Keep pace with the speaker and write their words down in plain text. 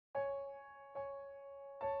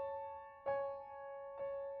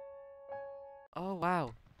Oh, wow.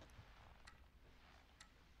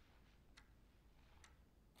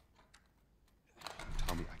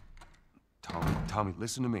 Tommy,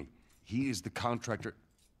 listen to me. He is the contractor.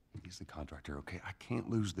 He's the contractor, okay? I can't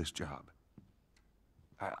lose this job.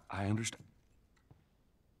 I understand.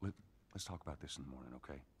 Let's talk about this in the morning,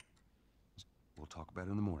 okay? We'll talk about it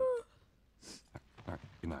in the morning. All right,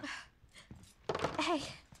 good night. Hey.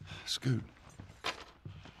 Scoot.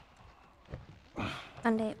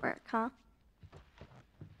 Monday at work, huh?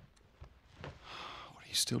 What are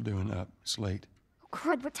you still doing up? It's late. Oh,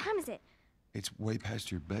 crud, what time is it? It's way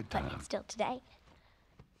past your bedtime. But it's still today.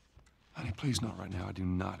 Honey, please not right now. I do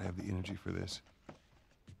not have the energy for this.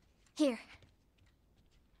 Here.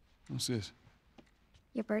 What's this?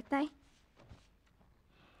 Your birthday?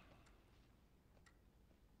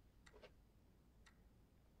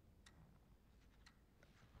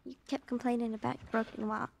 You kept complaining about your broken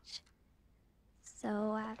watch. So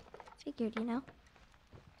I figured, you know.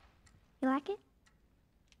 You like it?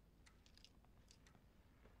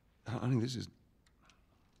 Honey, this is...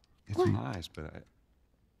 It's What? nice, but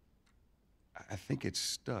I think it's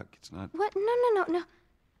stuck. It's not... What? No.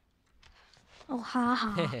 Oh, ha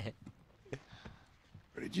ha.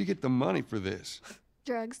 Where did you get the money for this?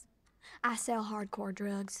 Drugs. I sell hardcore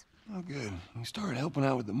drugs. Oh, good. You started helping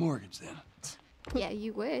out with the mortgage then. Yeah,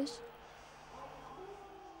 you wish.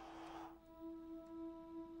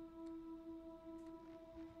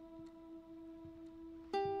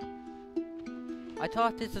 I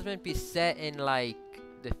thought this was meant to be set in, like,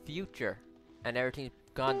 the future. And everything's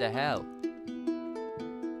gone to hell.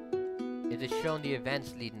 Is it showing the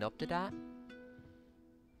events leading up to that?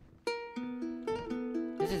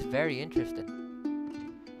 This is very interesting.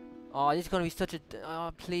 Oh, this is gonna be such a...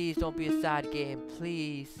 Oh, please don't be a sad game.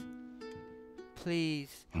 Please.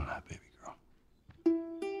 Please. You're not, baby girl.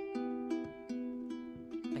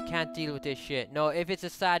 I can't deal with this shit. No, if it's a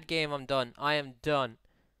sad game, I'm done. I am done.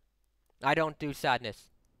 I don't do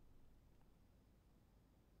sadness.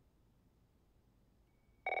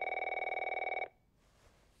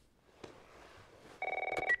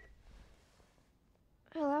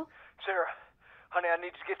 Hello? Sarah, honey, I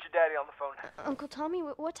need to get your daddy on the phone. Uncle Tommy,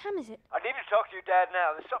 what time is it? I need to talk to your dad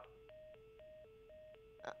now. There's something...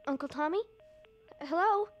 Uncle Tommy?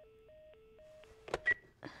 Hello?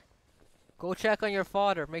 Go check on your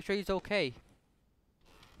father. Make sure he's okay.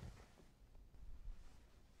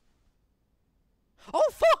 Oh,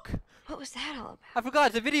 fuck! What was that all about? I forgot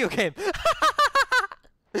it's a video game. Oh,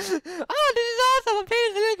 this is awesome. I'm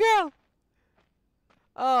playing as a little girl.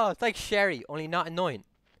 Oh, it's like Sherry, only not annoying.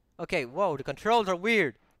 Okay, whoa, the controls are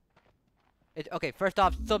weird. Okay, first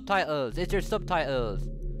off, subtitles. Is there subtitles?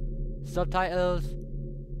 Subtitles.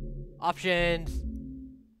 Options.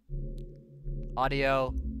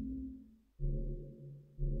 Audio.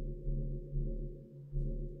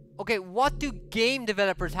 Okay, what do game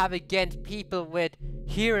developers have against people with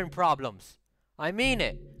hearing problems? I mean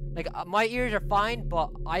it. Like, my ears are fine,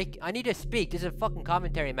 but I need to speak. This is a fucking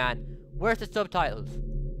commentary, man. Where's the subtitles?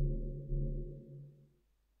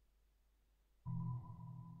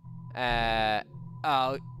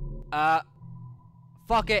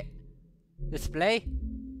 Fuck it. Display?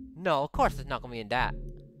 No, of course it's not gonna be in that.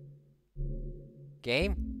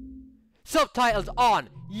 Game? Subtitles on!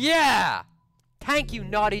 Yeah! Thank you,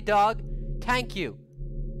 Naughty Dog. Thank you.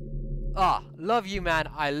 Ah, love you, man.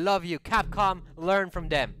 I love you. Capcom, learn from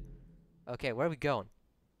them. Okay, where are we going?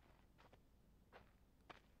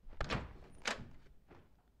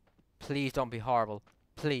 Please don't be horrible.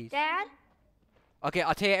 Please. Dad? Okay,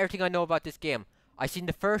 I'll tell you everything I know about this game. I seen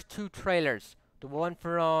the first two trailers. The one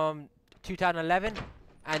from 2011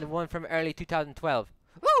 and the one from early 2012.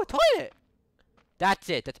 Ooh, a toilet! That's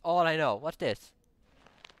it. That's all I know. What's this?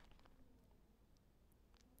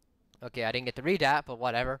 Okay, I didn't get to read that, but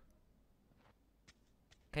whatever.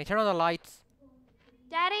 Can you turn on the lights?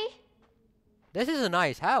 Daddy? This is a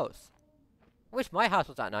nice house. I wish my house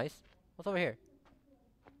was that nice. What's over here?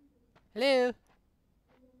 Hello?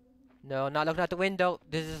 No, not looking out the window.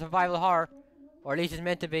 This is a survival horror. Or at least it's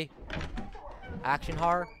meant to be. Action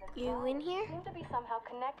horror. You in here? Seem to be somehow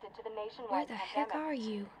connected to the Where nationwide the heck pandemic. are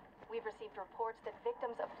you? We've received reports that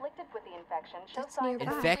victims afflicted with the infection show That's signs of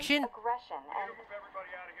nearby. Infection? aggression, and Move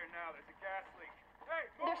everybody out of here now. There's a gas leak. Hey,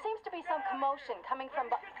 there seems to be some commotion coming from.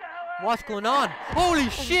 What's going on? Holy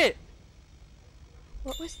shit!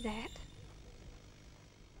 What was that?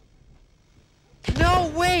 No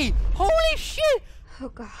way! Holy shit! Oh,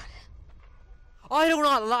 God. I do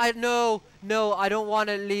not lie. No, I don't want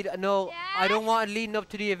to lead. No, I don't want it leading up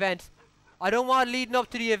to the events. I don't want it leading up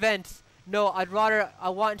to the events. No, I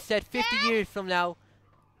want it set 50 years from now,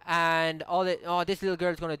 and all that. Oh, this little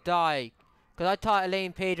girl's gonna die, Because I thought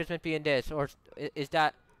Elaine Page was meant to be in this. Or is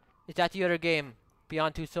that the other game?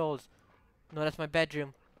 Beyond Two Souls. No, that's my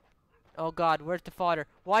bedroom. Oh God, where's the father?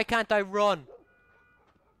 Why can't I run?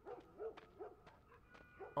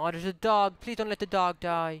 Oh, there's a dog. Please don't let the dog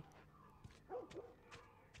die.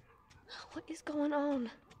 What is going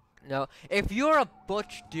on? No. If you're a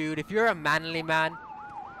butch dude, if you're a manly man.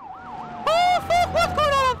 Oh fuck, what's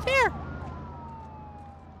going on up here?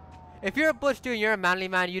 If you're a butch dude and you're a manly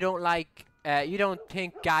man, you don't like, you don't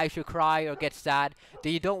think guys should cry or get sad,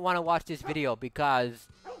 then you don't want to watch this video, because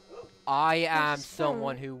I am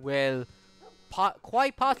someone who will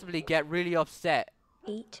quite possibly get really upset.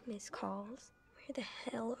 8 missed calls. Where the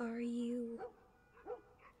hell are you?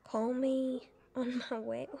 Call me on my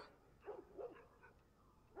way.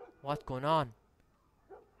 What's going on?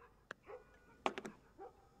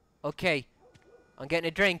 Okay, I'm getting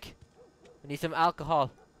a drink. I need some alcohol.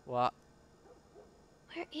 What?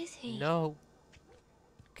 Where is he? No.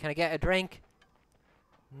 Can I get a drink?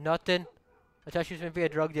 Nothing. I thought she was going to be a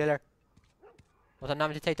drug dealer. Was I not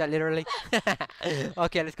meant to take that literally?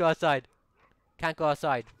 Okay, let's go outside. Can't go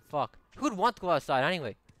outside. Fuck. Who'd want to go outside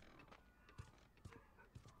anyway?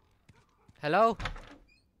 Hello?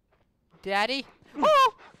 Daddy?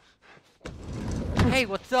 Oh! Hey,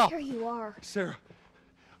 what's up? Here you are. Sarah,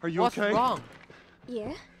 are you What's okay? wrong?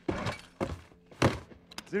 Yeah?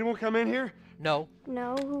 Does anyone come in here? No.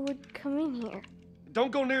 No, who would come in here?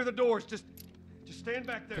 Don't go near the doors. Just stand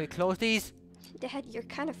back Can there. we close these? Dad, you're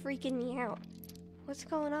kind of freaking me out. What's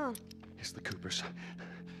going on? It's the Coopers.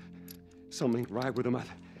 Something ain't right with them. I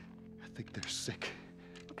think they're sick.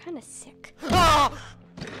 What kind of sick? Ah!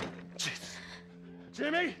 Jesus.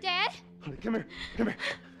 Jimmy! Dad? Honey, come here. Come here.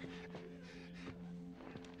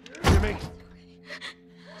 Jimmy!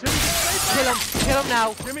 Jimmy, stay Kill back! him! Kill him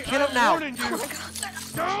now! Jimmy, Kill him I'm now! warning you.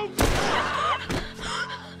 Don't!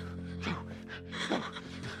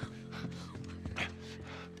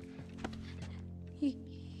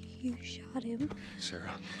 You shot him.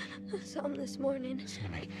 Sarah, I saw him this morning. listen to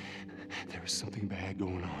me. There is something bad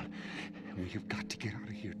going on. And we have got to get out of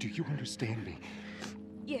here. Do you understand me?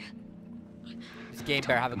 Yeah. This game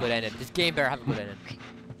better have a good ending. This game better have a good ending.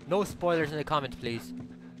 No spoilers in the comments, please.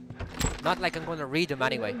 Not like I'm going to read them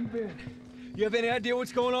anyway. You have any idea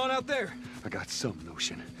what's going on out there? I got some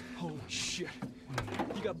notion. Holy shit.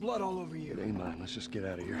 You got blood all over It you. ain't mine. Let's just get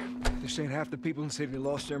out of here. They're saying half the people in the city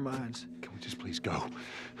lost their minds. Can we just please go?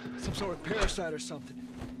 Some sort of parasite or something.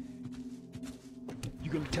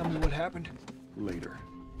 You gonna tell me what happened? Later.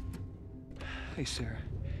 Hey, Sarah.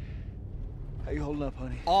 How you holding up,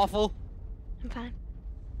 honey? Awful. I'm fine.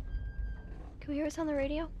 Can we hear us on the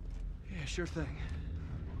radio? Yeah, sure thing.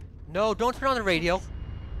 No, don't turn on the radio.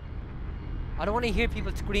 I don't want to hear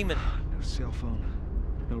people screaming. No cell phone.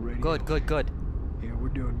 No radio. Good, good, good. Yeah, we're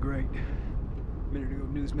doing great. A minute ago,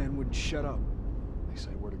 newsman wouldn't shut up. They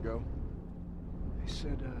say where to go? They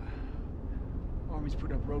said, Army's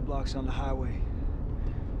put up roadblocks on the highway.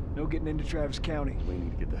 No getting into Travis County. We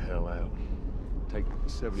need to get the hell out. Take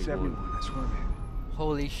 71. 71, that's where I'm headed.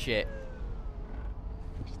 Holy shit.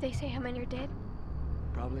 Did they say how many are dead?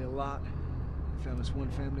 Probably a lot. I found this one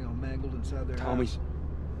family all mangled inside their Tommy's. house.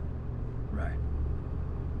 Right.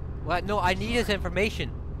 What? No, I need this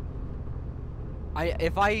information.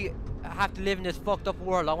 If I have to live in this fucked up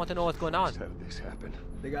world, I want to know what's going on. How did this happen?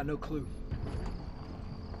 They got no clue.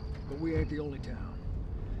 But we ain't the only town.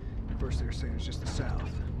 At first they were saying it's just the South.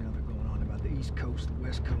 Now they're going on about the East Coast, the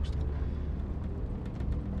West Coast.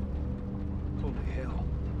 Holy hell.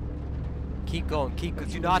 Keep going, keep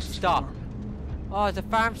That's do a not racist stop. farm. Oh, it's a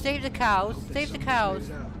farm. Save the cows. Hope that Save the son cows.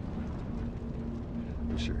 stays out.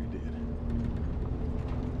 I'm sure he did.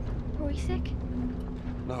 Were we sick?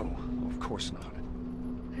 No, of course not.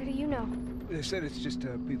 How do you know? They said it's just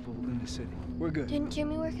people in the city. We're good. Didn't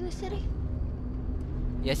Jimmy work in the city?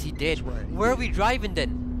 Yes, he did. That's right, he Where are did. we driving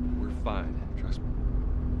then? We're fine. Trust me.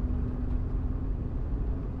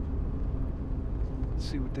 Let's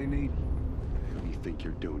see what they need. What do you think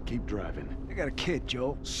you're doing? Keep driving. They got a kid,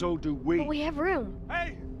 Joel. So do we. But we have room.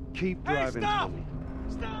 Hey! Keep Hey, driving, stop! Tommy.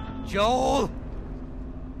 Stop! Joel!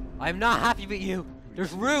 I'm not happy with you.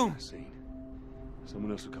 There's room. See.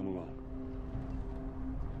 Someone else will come along.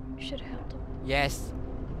 You should have helped him. Yes.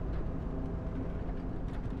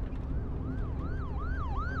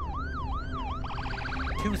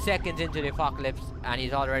 Two seconds into the apocalypse, and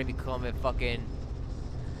he's already become a fucking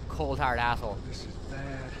cold hard asshole. This is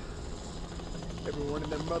bad. Everyone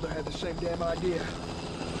and their mother had the same damn idea.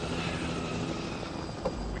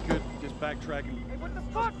 We could just backtracking. Hey, what the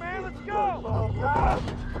fuck, man? Let's go!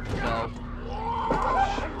 No.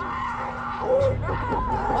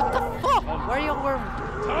 What the fuck? Where are you? Where?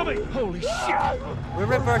 Tommy! Holy shit! We're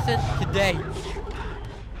reversing today.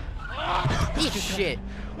 Eat shit.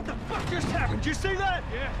 What the fuck just happened? Did you see that?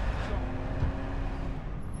 Yeah.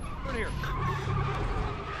 Right here.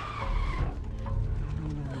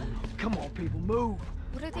 Come on, people, move.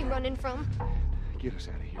 What are they running from? Get us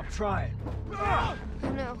out of here. I'm trying. Oh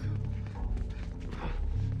no.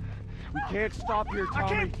 We can't stop here,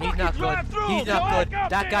 Tommy. He's not good. He's not good.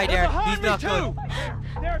 That guy there, he's not good.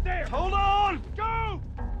 There. Hold on. Go.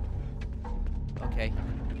 Okay.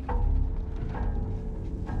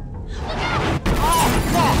 Oh,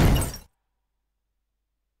 fuck!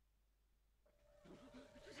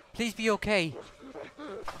 Please be okay.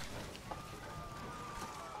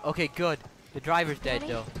 Okay, good. The driver's dead,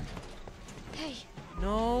 Daddy? though. Hey.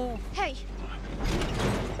 No. Hey.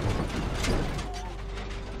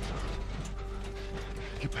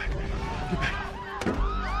 Get back. Get back.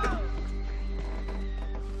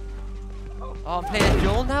 Oh, I'm playing as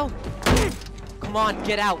Joel now? Come on,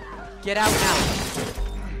 get out. Get out now.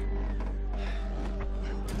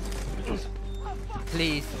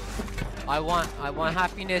 Please. I want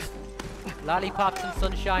happiness. Lollipops and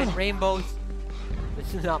sunshine, rainbows.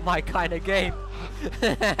 This is not my kind of game.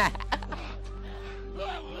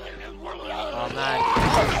 Oh man.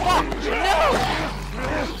 No!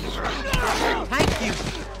 Thank you.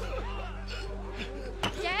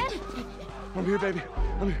 Dad? I'm here, baby.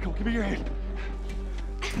 I'm here. Come, give me your hand.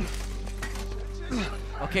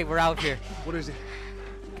 Okay, we're out here. What is it?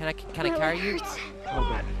 Can I carry you? Hurts. How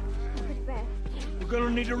bad? Pretty bad. We're gonna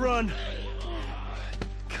need to run.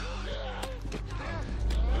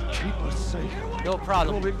 Keep us safe. No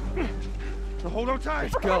problem. Come on, baby. Now hold on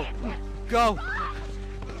tight. Let's go. Go.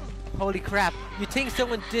 Holy crap. You think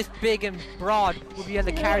someone this big and broad would be able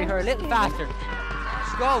to carry her a little faster?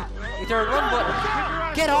 Go. Is there a run button?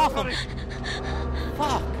 Get off him.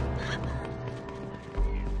 Fuck.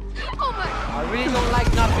 Oh my! I really don't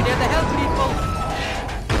like not being able to help people.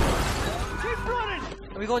 Keep running.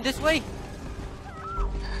 Are we going this way?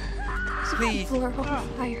 Please. Floor on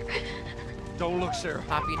fire. Don't look, Sarah.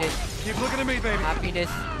 Happiness. Keep looking at me, baby. Happiness.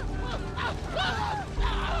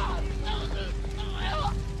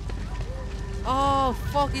 Oh,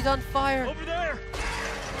 fuck, he's on fire. Over there.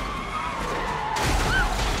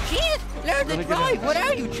 Jesus, learn to drive. What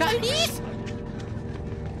are you, Chinese?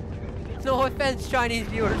 No offense, Chinese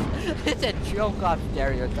viewers. It's a joke off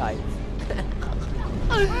stereotypes.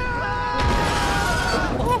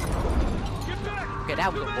 Okay,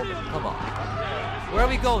 that was a woman. Come on. Where are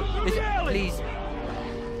we going? Please.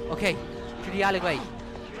 Okay, to the alleyway.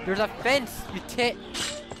 There's a fence, you tit.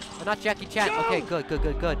 I'm not Jackie Chan. Okay,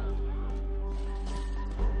 good.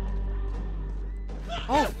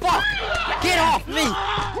 Oh, fuck! Get off me!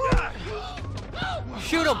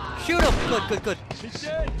 Shoot him! Good. He's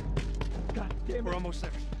dead. God damn it.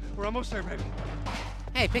 We're almost there, baby.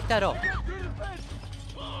 Hey, pick that up.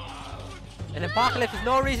 An apocalypse is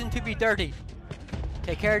no reason to be dirty.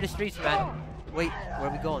 Take care of the streets, man. Wait, where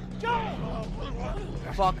are we going?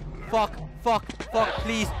 Fuck.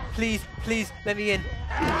 Please, let me in.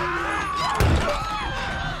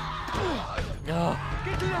 No.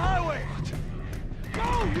 Get to the highway. Go!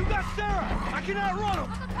 You got Sarah. I can outrun him.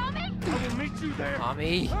 Tommy? I will meet you there.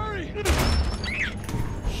 Tommy. Hurry.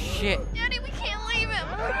 Shit. Daddy, we can't leave him.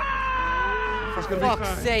 For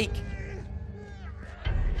fuck's sake.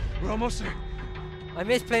 We're almost there. I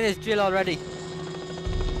miss playing as Jill already.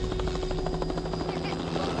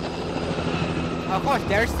 Of course,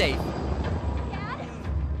 they're safe.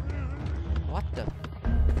 What the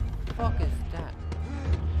fuck is that?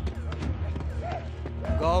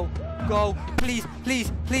 Go. Please.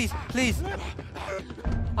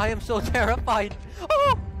 I am so terrified.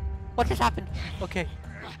 Oh! What just happened? Okay.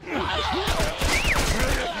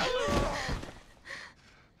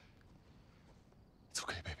 It's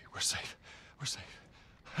okay, baby. We're safe.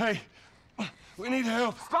 Hey, we need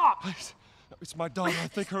help. Stop. Please. It's my daughter. I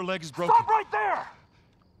think her leg is broken. Stop right there.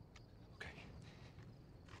 Okay.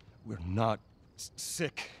 We're not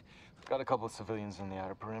sick. Got a couple of civilians in the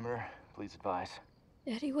outer perimeter. Please advise.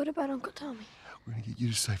 Daddy, what about Uncle Tommy? We're gonna get you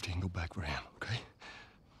to safety and go back for him, okay?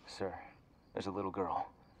 Sir, there's a little girl.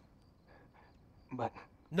 But...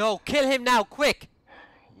 No, kill him now, quick!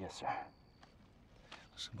 Yes, sir.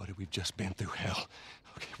 Somebody, we've just been through hell.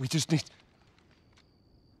 Okay, we just need...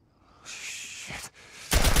 Oh, shit.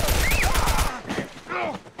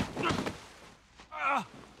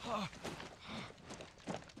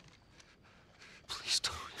 Please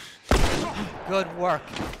don't. Good work.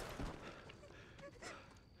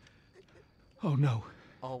 Oh, no.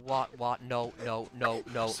 Oh, what? No.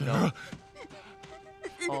 Sarah.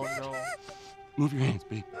 Oh, no. Move your hands,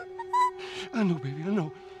 babe. I know, baby, I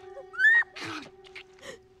know.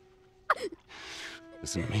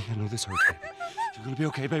 Listen to me. I know this hurts, baby. You're gonna be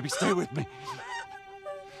okay, baby. Stay with me. All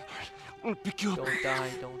right, I'm gonna pick you up. Don't die,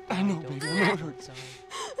 don't die. I know, don't baby. die, I know it don't hurts. die.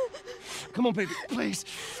 Come on, baby, please.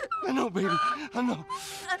 I know, baby. I know.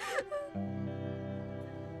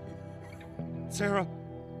 Sarah.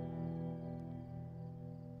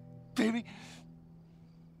 Baby.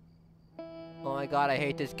 Oh my god, I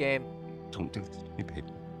hate this game. Don't do this to me, baby.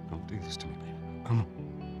 Don't do this to me, baby. Come on.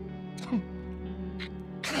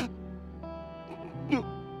 No.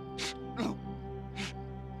 No.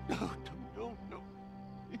 No, no, no.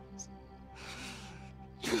 Please.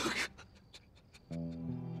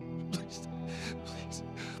 Please. Please.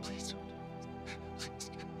 Please don't.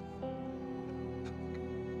 Please.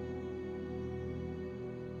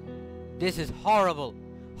 This is horrible.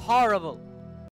 Horrible.